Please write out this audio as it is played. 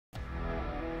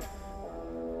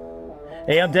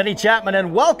Hey, I'm Denny Chapman,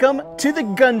 and welcome to The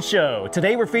Gun Show.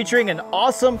 Today we're featuring an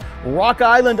awesome Rock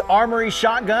Island Armory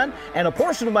shotgun and a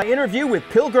portion of my interview with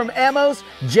Pilgrim Ammo's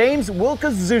James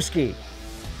Wilkaszewski.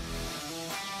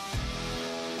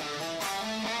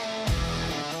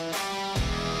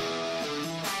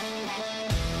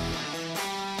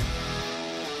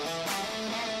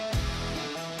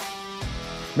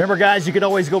 Remember, guys, you can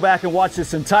always go back and watch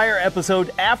this entire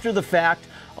episode after the fact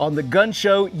on the Gun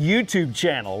Show YouTube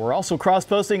channel. We're also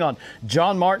cross-posting on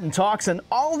John Martin Talks and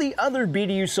all the other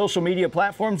BDU social media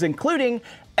platforms, including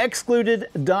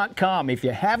excluded.com. If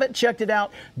you haven't checked it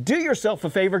out, do yourself a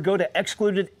favor, go to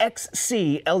excluded.com,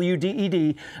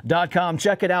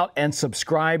 check it out, and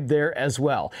subscribe there as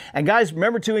well. And guys,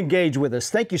 remember to engage with us.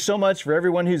 Thank you so much for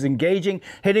everyone who's engaging,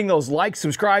 hitting those like,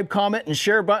 subscribe, comment, and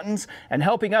share buttons, and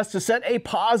helping us to set a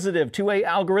positive two-way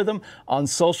algorithm on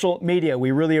social media.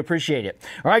 We really appreciate it.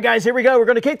 All right, guys, here we go. We're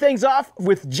going to kick things off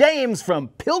with James from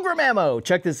Pilgrim Ammo.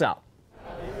 Check this out.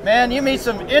 Man, you meet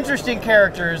some interesting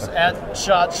characters at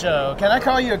SHOT Show. Can I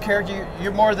call you a character?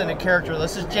 You're more than a character.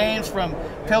 This is James from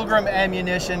Pilgrim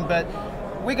Ammunition, but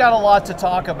we got a lot to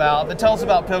talk about. But tell us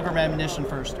about Pilgrim Ammunition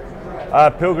first.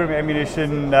 Pilgrim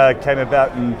Ammunition came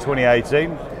about in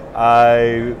 2018.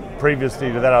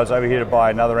 Previously to that, I was over here to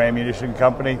buy another ammunition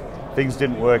company. Things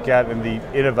didn't work out, and the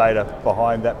innovator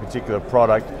behind that particular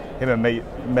product, him and me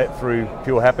met through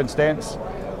pure happenstance.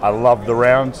 I love the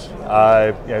rounds.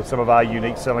 Some of our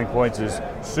unique selling points is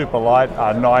super light.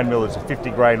 9mm is a 50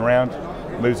 grain round,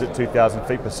 moves at 2,000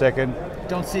 feet per second.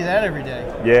 Don't see that every day.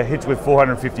 Yeah, hits with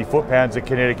 450 foot-pounds of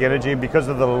kinetic energy, and because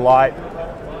of the light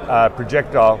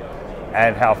projectile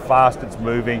and how fast it's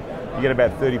moving, you get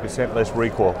about 30% less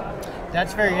recoil.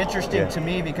 That's very interesting to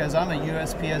me because I'm a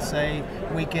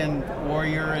USPSA weekend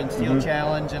warrior and steel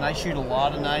challenge, and I shoot a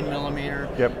lot of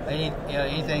 9mm. Yep.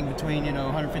 Anything between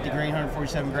 150 grain,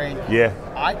 147 grain. Yeah.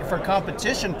 For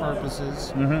competition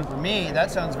purposes, for me, that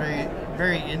sounds very,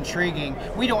 very intriguing.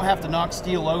 We don't have to knock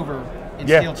steel over in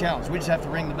steel challenge. We just have to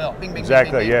ring the bell. Bing, bing,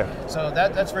 exactly. Bing, bing, bing. Yeah. So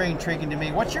that's very intriguing to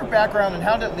me. What's your background and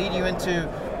how did it lead you into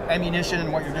ammunition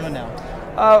and what you're doing now?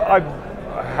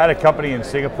 I had a company in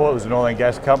Singapore. It was an oil and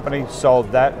gas company.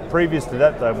 Sold that. Previous to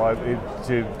that, though,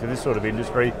 to this sort of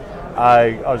industry,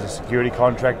 I was a security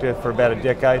contractor for about a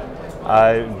decade.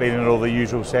 Been in all the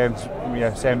usual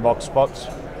sandbox spots,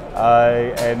 so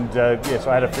I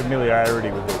had a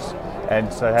familiarity with this,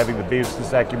 and so having the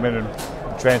business acumen and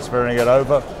transferring it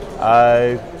over,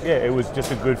 it was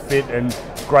just a good fit and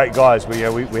great guys. We've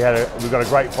got a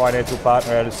great financial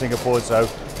partner out of Singapore, so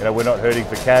we're not hurting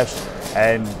for cash.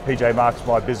 And PJ Mark's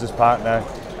my business partner.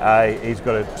 He's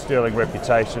got a sterling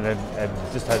reputation and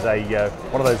just has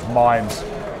one of those minds,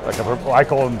 I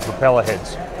call them propeller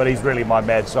heads, but he's really my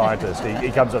mad scientist.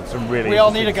 He comes up with some really We all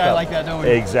need a guy like that, don't we?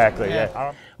 Exactly,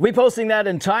 yeah. We're posting that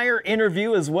entire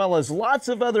interview as well as lots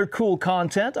of other cool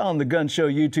content on the Gun Show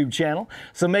YouTube channel,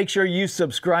 so make sure you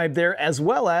subscribe there as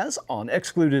well as on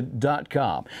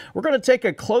excluded.com. We're going to take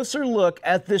a closer look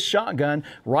at this shotgun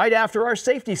right after our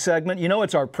safety segment.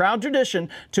 It's our proud tradition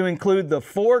to include the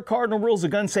 4 cardinal rules of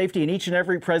gun safety in each and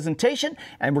every presentation,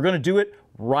 and we're going to do it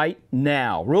right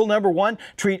now. Rule number 1,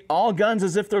 treat all guns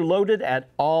as if they're loaded at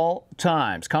all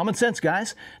times. Common sense,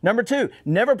 guys. Number 2,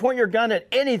 never point your gun at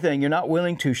anything you're not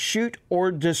willing to shoot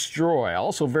or destroy.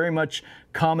 Also very much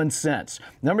common sense.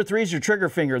 Number 3 is your trigger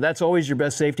finger. That's always your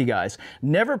best safety, guys.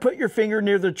 Never put your finger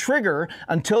near the trigger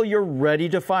until you're ready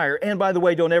to fire. And by the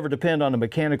way, don't ever depend on a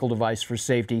mechanical device for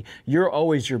safety. You're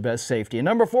always your best safety. And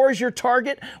number 4 is your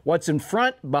target. What's in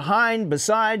front, behind,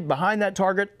 behind that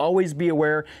target, always be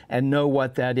aware and know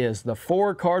what that is. The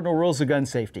 4 cardinal rules of gun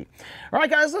safety. All right,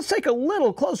 guys, let's take a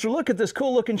little closer look at this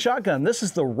cool looking shotgun. This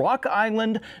is the Rock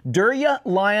Island Durya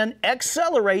Lion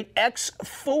Accelerate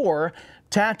X4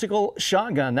 tactical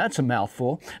shotgun. That's a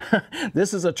mouthful.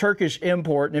 This is a Turkish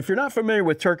import, and if you're not familiar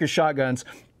with Turkish shotguns,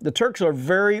 the Turks are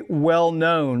very well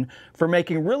known for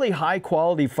making really high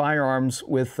quality firearms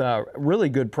with really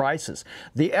good prices.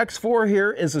 The X4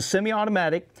 here is a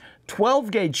semi-automatic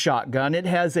 12 gauge shotgun. It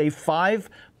has a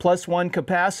 5+1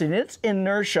 capacity, and it's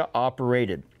inertia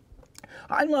operated.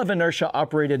 I love inertia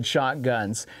operated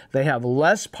shotguns. They have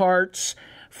less parts,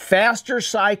 faster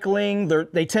cycling,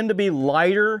 they tend to be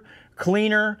lighter,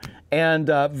 cleaner, and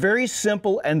very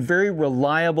simple and very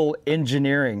reliable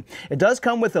engineering. It does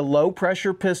come with a low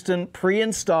pressure piston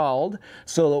pre-installed,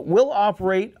 so it will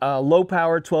operate low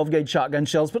power 12 gauge shotgun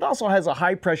shells, but also has a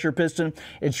high pressure piston.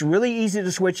 It's really easy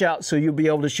to switch out, so you'll be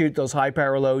able to shoot those high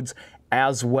power loads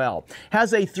as well.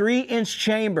 Has a 3-inch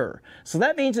chamber, so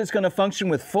that means it's going to function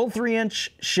with full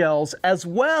 3-inch shells as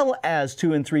well as 2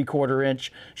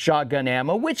 3/4-inch shotgun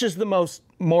ammo, which is the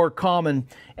more common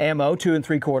ammo, 2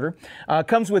 3/4.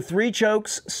 Comes with 3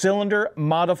 chokes, cylinder,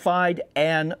 modified,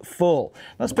 and full.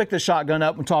 Let's pick this shotgun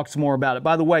up and talk some more about it.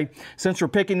 By the way, since we're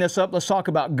picking this up, let's talk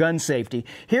about gun safety.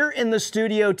 Here in the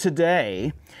studio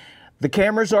today, the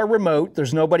cameras are remote.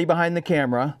 There's nobody behind the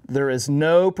camera. There is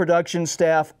no production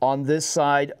staff on this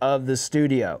side of the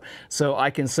studio. So I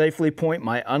can safely point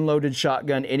my unloaded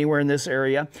shotgun anywhere in this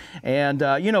area. And,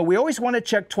 you know, we always want to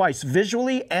check twice,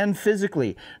 visually and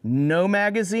physically. No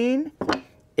magazine,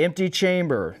 empty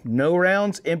chamber. No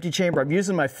rounds, empty chamber. I'm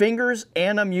using my fingers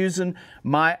and I'm using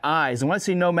my eyes. And when I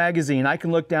see no magazine, I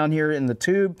can look down here in the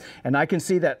tube and I can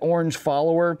see that orange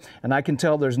follower and I can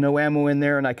tell there's no ammo in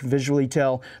there, and I can visually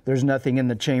tell there's nothing in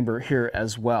the chamber here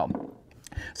as well.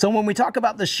 So when we talk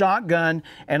about the shotgun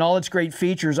and all its great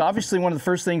features, obviously one of the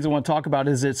first things I want to talk about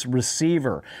is its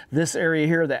receiver. This area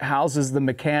here that houses the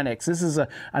mechanics. This is an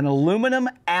aluminum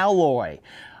alloy.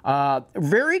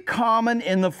 Very common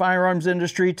in the firearms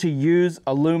industry to use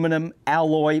aluminum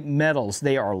alloy metals.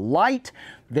 They are light,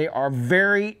 they are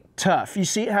very tough. You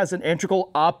see it has an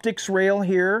integral optics rail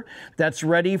here that's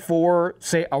ready for,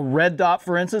 say, a red dot,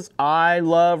 for instance. I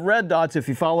love red dots. If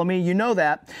you follow me, you know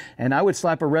that. And I would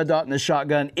slap a red dot in the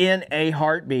shotgun in a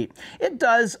heartbeat. It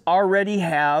does already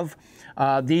have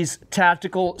these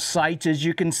tactical sights, as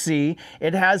you can see.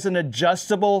 It has an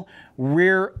adjustable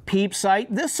rear peep sight.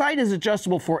 This sight is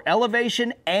adjustable for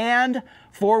elevation and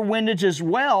for windage as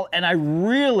well. And I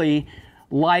really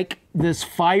like this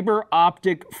fiber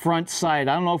optic front sight.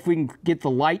 I don't know if we can get the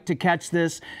light to catch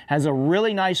this. Has a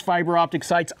really nice fiber optic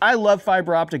sights. I love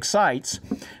fiber optic sights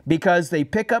because they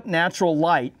pick up natural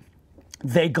light.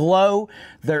 They glow,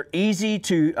 they're easy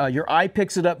to, your eye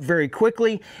picks it up very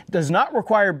quickly. Does not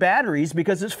require batteries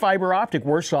because it's fiber optic,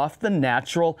 works off the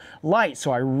natural light.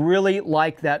 So I really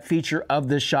like that feature of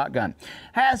this shotgun.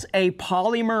 Has a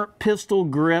polymer pistol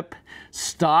grip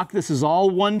stock. This is all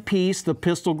one piece, the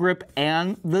pistol grip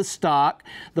and the stock.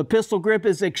 The pistol grip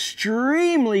is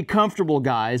extremely comfortable,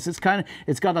 guys. It's got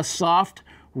a soft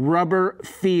rubber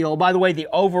feel. By the way, the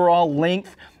overall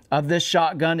length of this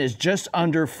shotgun is just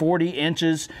under 40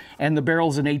 inches, and the barrel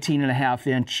is an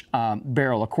 18.5-inch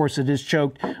barrel. Of course, it is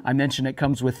choked. I mentioned it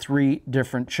comes with 3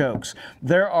 different chokes.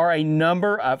 There are a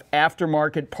number of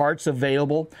aftermarket parts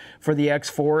available for the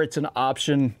X4. It's an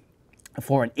option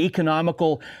for an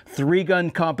economical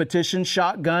 3-gun competition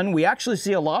shotgun. We actually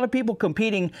see a lot of people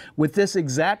competing with this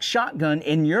exact shotgun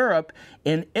in Europe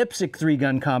in IPSC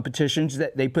 3-gun competitions.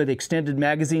 That they put extended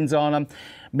magazines on them,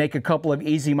 make a couple of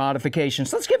easy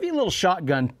modifications. Let's give you a little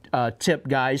shotgun tip,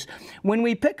 guys. When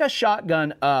we pick a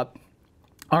shotgun up,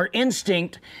 our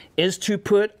instinct is to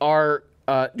put our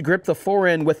grip the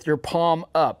forend with your palm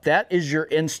up. That is your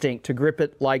instinct, to grip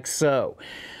it like so.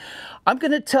 I'm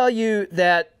going to tell you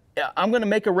that I'm going to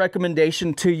make a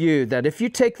recommendation to you that if you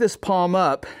take this palm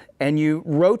up and you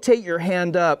rotate your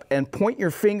hand up and point your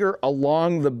finger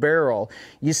along the barrel,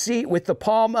 you see with the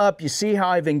palm up, you see how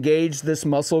I've engaged this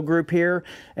muscle group here,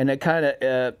 and it kind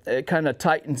of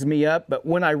tightens me up. But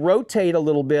when I rotate a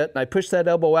little bit and I push that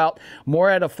elbow out more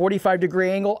at a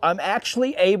 45-degree angle, I'm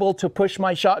actually able to push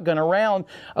my shotgun around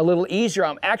a little easier.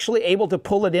 I'm actually able to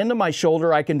pull it into my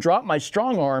shoulder. I can drop my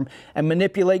strong arm and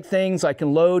manipulate things. I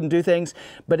can load and do things,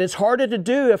 but it's harder to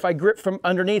do if I grip from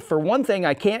underneath. For one thing,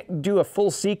 I can't do a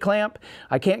full C-clamp.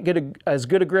 I can't get as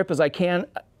good a grip as I can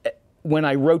when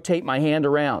I rotate my hand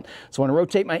around. So when I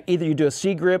rotate either you do a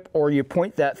C grip or you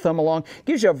point that thumb along. It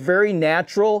gives you a very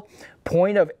natural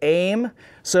point of aim.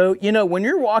 So, you know, when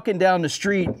you're walking down the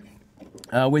street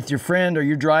with your friend, or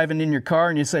you're driving in your car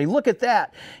and you say, look at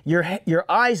that, your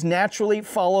eyes naturally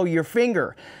follow your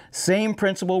finger. Same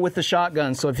principle with the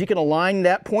shotgun. So if you can align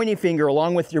that pointing finger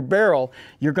along with your barrel,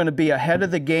 you're going to be ahead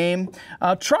of the game.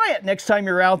 Try it next time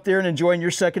you're out there and enjoying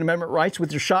your Second Amendment rights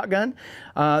with your shotgun.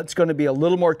 It's going to be a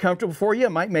little more comfortable for you.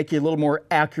 It might make you a little more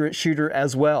accurate shooter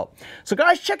as well. So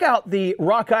guys, check out the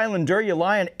Rock Island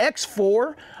Lion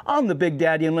X4 on the Big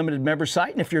Daddy Unlimited member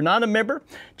site. And if you're not a member,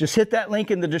 just hit that link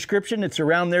in the description. It's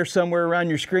around there somewhere around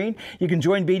your screen. You can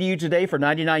join BDU today for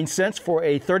 99 cents for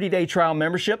a 30-day trial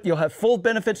membership. You'll have full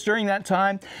benefits during that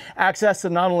time. Access to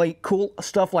not only cool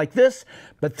stuff like this,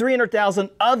 but 300,000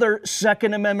 other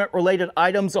Second Amendment related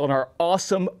items on our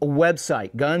awesome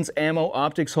website. Guns, ammo,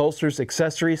 optics, holsters,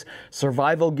 accessories,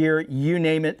 survival gear, you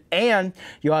name it. And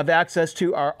you'll have access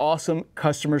to our awesome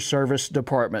customer service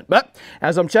department. But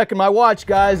as I'm checking my watch,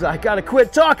 guys, I gotta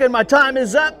quit talking. My time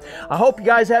is up. I hope you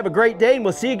guys have a great day, and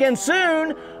we'll see you again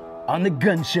soon on The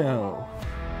Gun Show.